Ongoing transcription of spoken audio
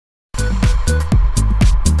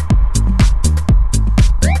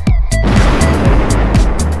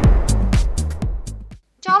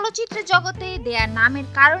জগতে দেয়া নামের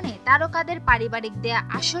কারণে তারকাদের পারিবারিক দেয়া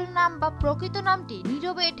আসল নাম বা প্রকৃত নামটি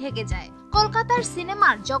নীরবে ঢেকে যায়। কলকাতার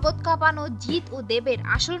সিনেমার জগৎ কাঁপানো জিৎ ও দেবের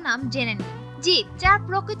আসল নাম জেনে নিন। জিৎ, যার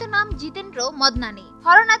প্রকৃত নাম জিতেন্দ্র মদনানী।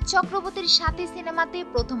 হরনাথ চক্রবর্তীর সাথী সিনেমাতে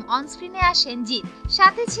প্রথম অনস্ক্রিনে আসেন জিৎ।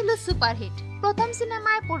 সাথে ছিল সুপারহিট। প্রথম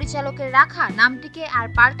সিনেমায় পরিচালকের রাখা নামটিকে আর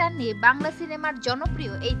পাল্টাননি বাংলা সিনেমার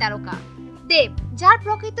জনপ্রিয় এই তারকা। দেব, যার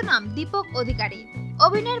প্রকৃত নাম দীপক অধিকারী।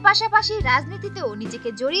 অভিনয়ের পাশাপাশি রাজনীতিতেও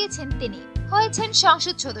নিজেকে জড়িয়েছেন তিনি। হয়েছেন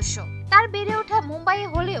সংসদ সদস্য। তার বেড়ে ওঠা মুম্বাইয়ে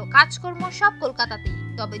হলেও কাজকর্ম সব কলকাতাতেই।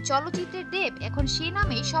 তবে চলচ্চিত্রের দেব এখন সেই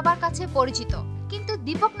নামেই সবার কাছে পরিচিত। কিন্তু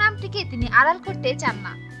দীপক নামটিকে তিনি আড়াল করতে চান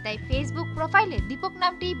না, তাই ফেসবুক প্রোফাইলে দীপক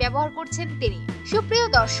নামটি ব্যবহার করছেন তিনি। সুপ্রিয়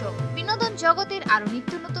দর্শক, বিনোদন জগতের আরো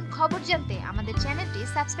নিত্য নতুন খবর জানতে আমাদের চ্যানেলটি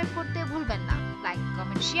সাবস্ক্রাইব করতে ভুলবেন না। লাইক,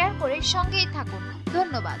 কমেন্ট, শেয়ার করে সঙ্গেই থাকুন।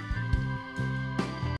 ধন্যবাদ।